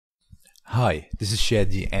Hi, this is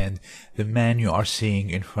Shadi, and the man you are seeing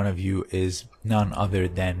in front of you is none other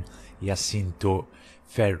than Jacyntho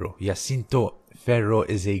Ferro. Jacyntho Ferro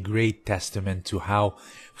is a great testament to how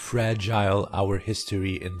fragile our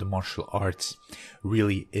history in the martial arts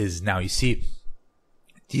really is. Now, you see,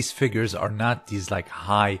 these figures are not these like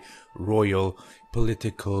high royal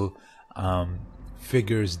political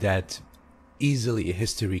figures that easily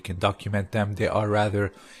history can document them. They are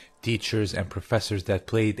rather teachers and professors that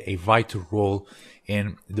played a vital role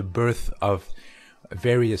in the birth of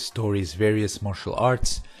various stories, various martial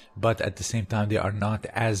arts, but at the same time they are not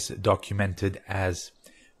as documented as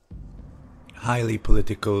highly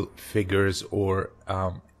political figures or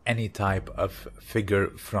any type of figure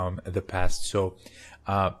from the past. So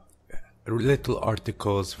little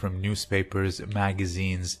articles from newspapers,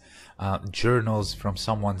 magazines, journals from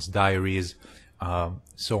someone's diaries,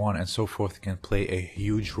 so on and so forth can play a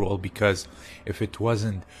huge role, because if it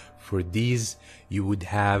wasn't for these, you would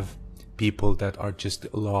have people that are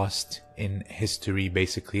just lost in history,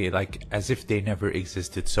 basically, like as if they never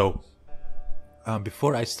existed. So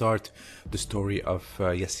before I start the story of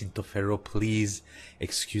Jacyntho Ferro, please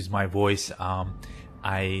excuse my voice.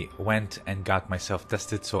 I went and got myself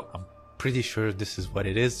tested, so I'm pretty sure this is what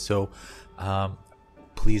it is. So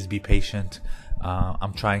please be patient.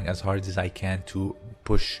 I'm trying as hard as I can to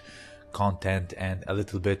push content, and a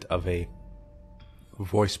little bit of a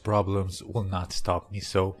voice problems will not stop me.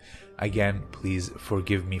 So again, please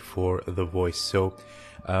forgive me for the voice. So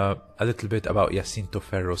a little bit about Jacyntho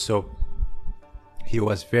Ferro. So he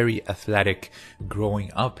was very athletic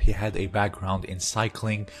growing up. He had a background in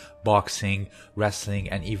cycling, boxing, wrestling,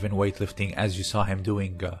 and even weightlifting, as you saw him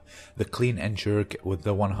doing the clean and jerk with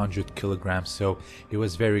the 100 kilograms. So he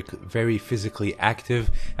was very physically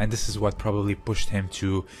active, and this is what probably pushed him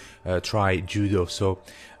to try judo. So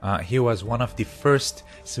he was one of the first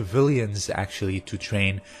civilians actually to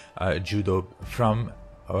train judo from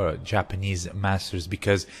Japanese masters,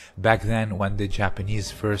 because back then when the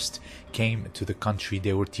Japanese first came to the country,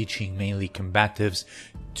 they were teaching mainly combatives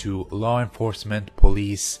to law enforcement,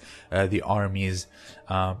 police, the armies,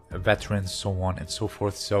 veterans, so on and so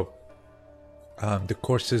forth. So the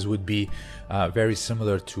courses would be very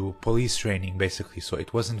similar to police training, basically. So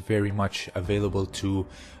it wasn't very much available to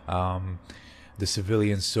the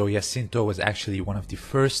civilians. So Jacyntho was actually one of the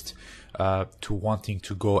first to wanting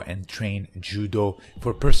to go and train judo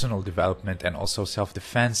for personal development and also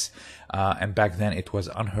self-defense, and back then it was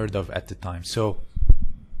unheard of at the time. So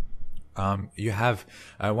you have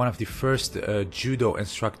one of the first judo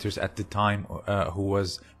instructors at the time, who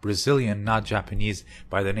was Brazilian, not Japanese,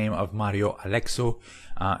 by the name of Mario Alexo.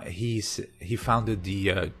 He founded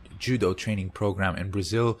the judo training program in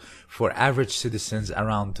Brazil for average citizens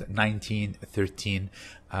around 1913.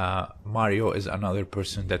 Mario is another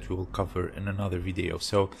person that we will cover in another video.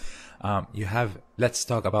 So let's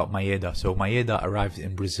talk about Maeda. So Maeda arrived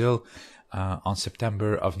in Brazil on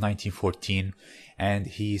September of 1914, and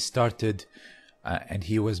he started and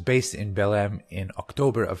he was based in Belém in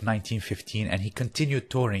October of 1915, and he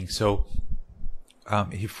continued touring. So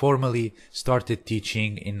he formally started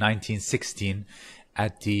teaching in 1916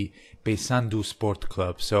 at the Paysandu Sport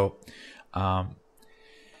Club. So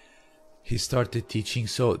he started teaching.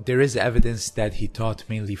 So there is evidence that he taught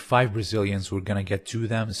mainly 5 Brazilians. We're gonna get to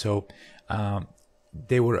them. So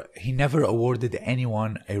he never awarded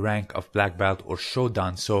anyone a rank of black belt or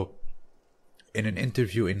shodan. So in an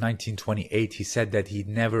interview in 1928, he said that he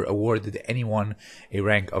never awarded anyone a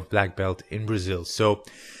rank of black belt in Brazil. So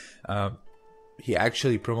he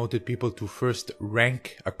actually promoted people to first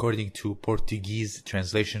rank according to Portuguese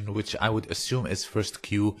translation, which I would assume is first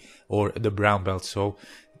Q or the brown belt. So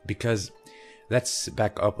because let's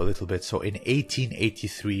back up a little bit. So in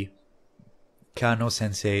 1883, Kano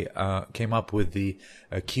Sensei came up with the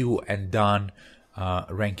Q and Dan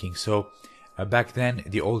ranking. So back then,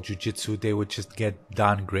 the old jiu-jitsu, they would just get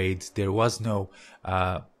Dan grades. There was no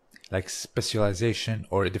like specialization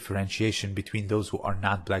or differentiation between those who are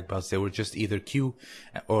not black belts. They were just either Q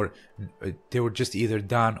or they were just either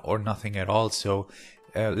Dan or nothing at all. So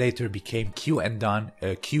later became Q and Dan.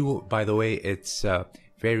 Q, by the way, it's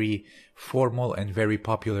very formal and very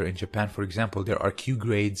popular in Japan. For example, there are Q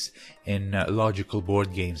grades in logical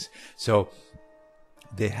board games. So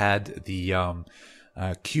they had the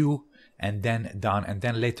Q and then Dan, and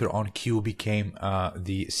then later on Q became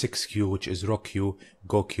the 6Q, which is Rokyo,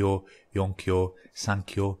 Gokyo, Yonkyo,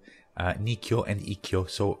 Sankyo, Nikyo, and Ikkyo.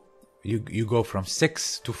 So you go from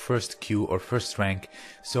 6 to first Q or first rank.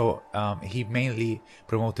 So he mainly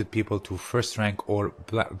promoted people to first rank or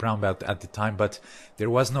brown belt at the time, but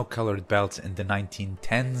there was no colored belts in the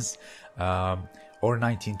 1910s or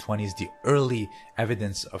 1920s. The early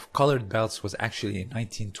evidence of colored belts was actually in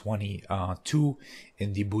 1922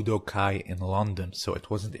 in the Budokai in London. So it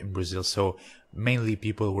wasn't in Brazil. So mainly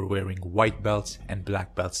people were wearing white belts and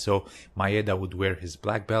black belts. So Maeda would wear his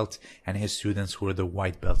black belt and his students wore the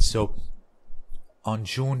white belts. So on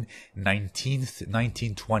June 19th,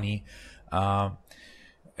 1920,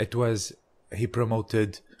 he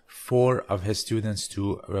promoted 4 of his students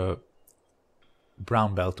to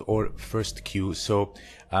brown belt or first Q. So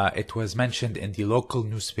it was mentioned in the local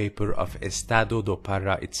newspaper of Estado do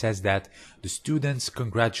Pará. It says that the students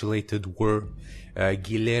congratulated were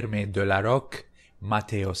Guilherme de la Roque,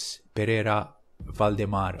 Mateus Pereira,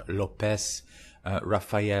 Valdemar Lopes,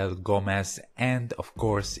 Rafael Gomez, and of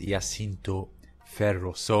course Jacyntho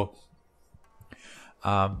Ferro. So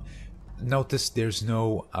notice there's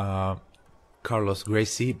no Carlos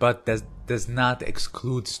Gracie, but that does not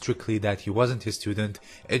exclude strictly that he wasn't his student.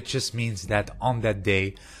 It just means that on that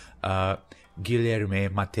day,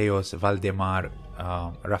 Guilherme, Mateus, Valdemar,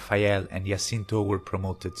 Rafael, and Jacyntho were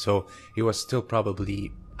promoted. So he was still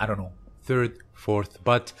probably, I don't know, 3rd, 4th,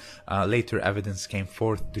 but later evidence came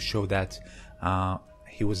forth to show that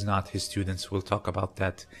he was not his students. We'll talk about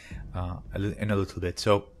that in a little bit.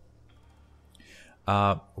 So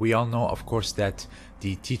we all know, of course, that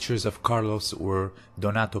the teachers of Carlos were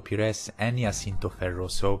Donato Pires and Jacyntho Ferro.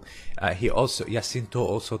 So Jacyntho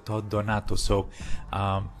also taught Donato. So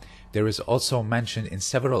there is also mentioned in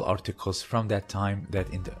several articles from that time that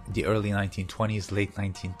in the early 1920s, late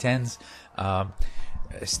 1910s,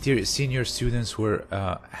 senior students were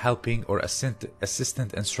helping or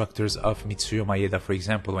assistant instructors of Mitsuyo Maeda. For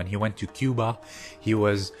example, when he went to Cuba, he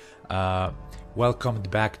was welcomed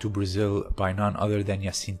back to Brazil by none other than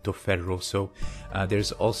Jacyntho Ferro. So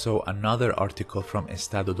there's also another article from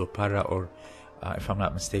Estado do Pará, or if I'm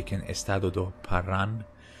not mistaken, Estado do Parán.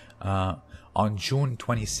 On June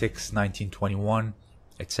 26, 1921,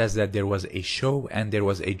 it says that there was a show and there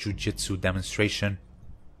was a jiu-jitsu demonstration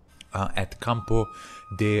at Campo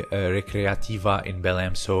de Recreativa in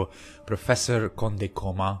Belém. So Professor Conde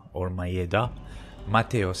Coma or Maeda,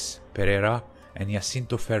 Mateus Pereira, and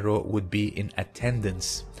Jacyntho Ferro would be in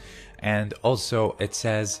attendance. And also it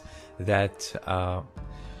says that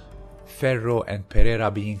Ferro and Pereira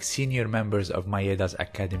being senior members of Maeda's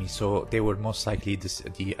academy, so they were most likely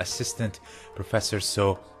the assistant professors.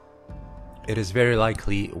 So it is very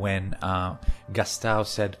likely when Gastão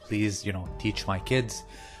said, please, teach my kids,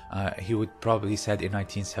 he would probably said in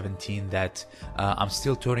 1917 that I'm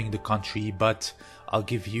still touring the country, but I'll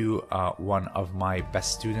give you one of my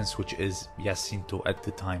best students, which is Jacyntho at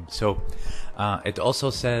the time. So it also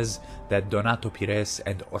says that Donato Pires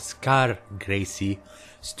and Oscar Gracie,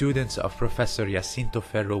 students of Professor Jacyntho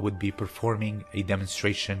Ferro, would be performing a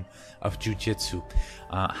demonstration of jiu-jitsu.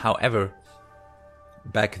 However,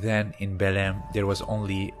 back then in Belém, there was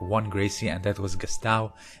only one Gracie, and that was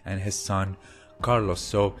Gastão and his son Carlos.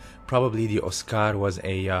 So probably the Oscar was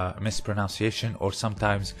a mispronunciation, or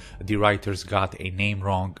sometimes the writers got a name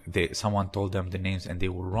wrong. Someone told them the names and they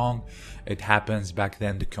were wrong. It happens. Back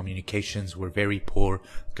then the communications were very poor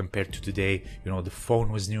compared to today. The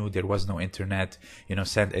phone was new, there was no internet.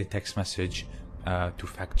 Send a text message to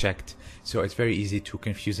fact checked. So it's very easy to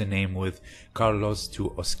confuse a name with Carlos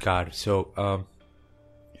to Oscar. So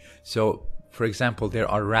for example, there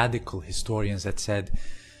are radical historians that said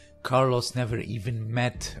Carlos never even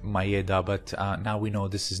met Maeda, but now we know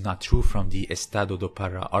this is not true from the Estado do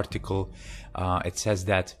Pará article. It says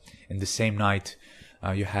that in the same night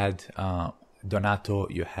you had Donato,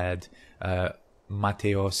 you had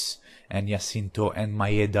Mateus and Jacyntho and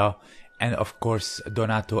Maeda, and of course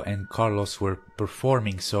Donato and Carlos were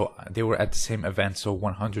performing, so they were at the same event, so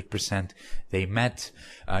 100% they met.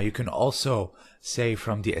 You can also say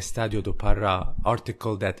from the Estadio do Pará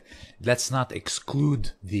article that let's not exclude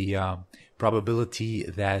the probability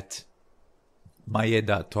that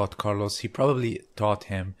Maeda taught Carlos. He probably taught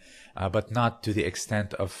him, but not to the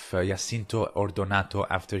extent of Jacyntho or Donato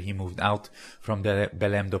after he moved out from the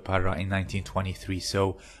Belém do Pará in 1923,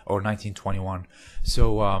 or 1921.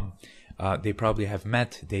 So they probably have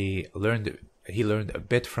met. He learned a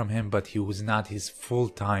bit from him, but he was not his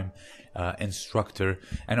full-time instructor.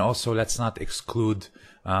 And also, let's not exclude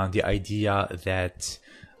the idea that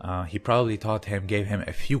he probably taught him, gave him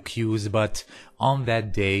a few cues, but on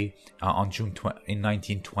that day, on June in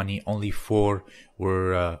 1920, only 4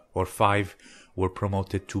 were or 5 were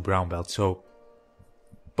promoted to brown belt. So,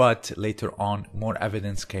 but later on, more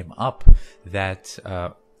evidence came up that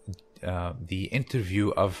the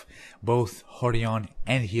interview of both Horion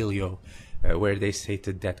and Helio, where they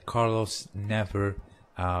stated that Carlos never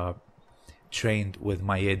trained with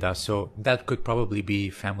Maeda. So that could probably be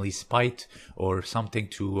family spite or something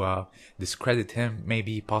to discredit him,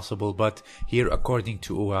 maybe possible. But here, according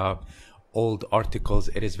to old articles,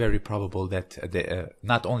 it is very probable that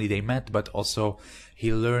not only they met, but also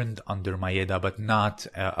he learned under Maeda, but not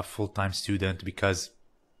a full-time student, because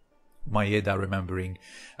Maeda, remembering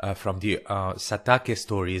from the Satake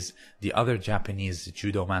stories, the other Japanese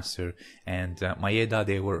judo master, and Maeda,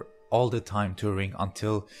 they were all the time touring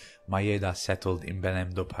until Maeda settled in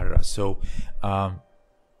Belém do Pará. So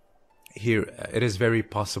here it is very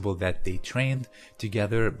possible that they trained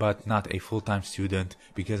together, but not a full-time student,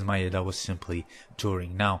 because Maeda was simply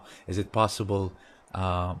touring. Now, is it possible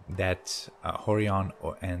that Horion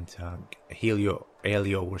and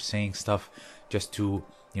Helio were saying stuff just to,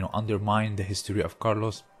 you know, undermine the history of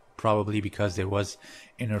Carlos? Probably because there was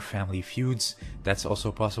inner family feuds. That's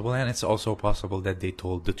also possible, and it's also possible that they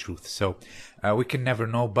told the truth. So we can never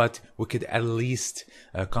know, but we could at least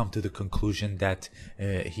come to the conclusion that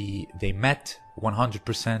they met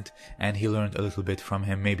 100%, and he learned a little bit from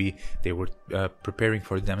him. Maybe they were preparing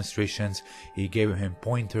for demonstrations. He gave him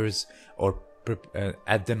pointers, or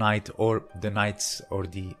at the night, or the nights, or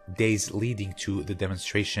the days leading to the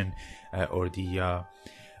demonstration, or the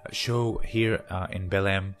show here in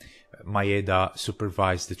Belém. Maeda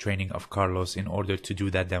supervised the training of Carlos in order to do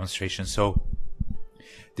that demonstration. So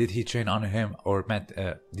did he train under him, or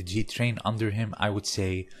did he train under him? I would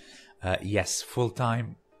say yes.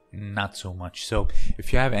 Full-time, not so much. So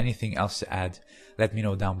if you have anything else to add, let me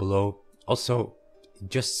know down below. Also,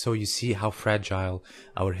 just so you see how fragile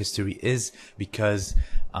our history is, because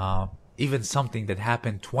even something that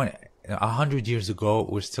happened 100 years ago,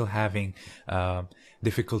 we're still having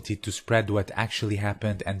difficulty to spread what actually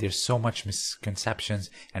happened, and there's so much misconceptions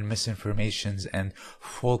and misinformations and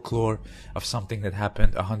folklore of something that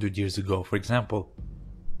happened 100 years ago. For example,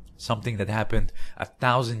 something that happened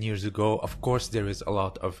 1,000 years ago, of course there is a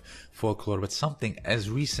lot of folklore, but something as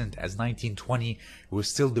recent as 1920, we're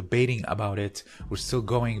still debating about it, we're still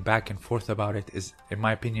going back and forth about it, is, in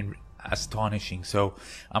my opinion, astonishing. So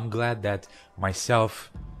I'm glad that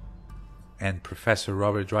myself and Professor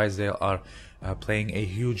Robert Drysdale are playing a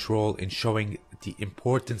huge role in showing the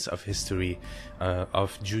importance of history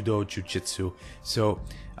of Judo Jiu-Jitsu. So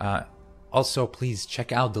also, please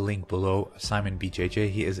check out the link below. Simon BJJ,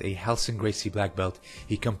 he is a Helson Gracie black belt.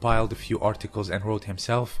 He compiled a few articles and wrote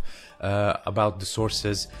himself about the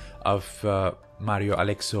sources of Mario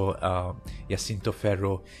Alexo, Jacyntho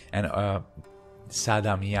Ferro, and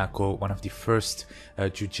Sada Miyako, one of the first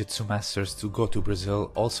jiu-jitsu masters to go to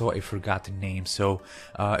Brazil, also a forgotten name. So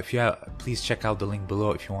if you have, please check out the link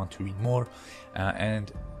below if you want to read more,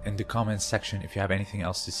 and in the comments section, if you have anything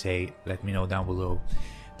else to say, let me know down below.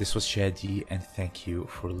 This was Shadi, and thank you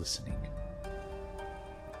for listening.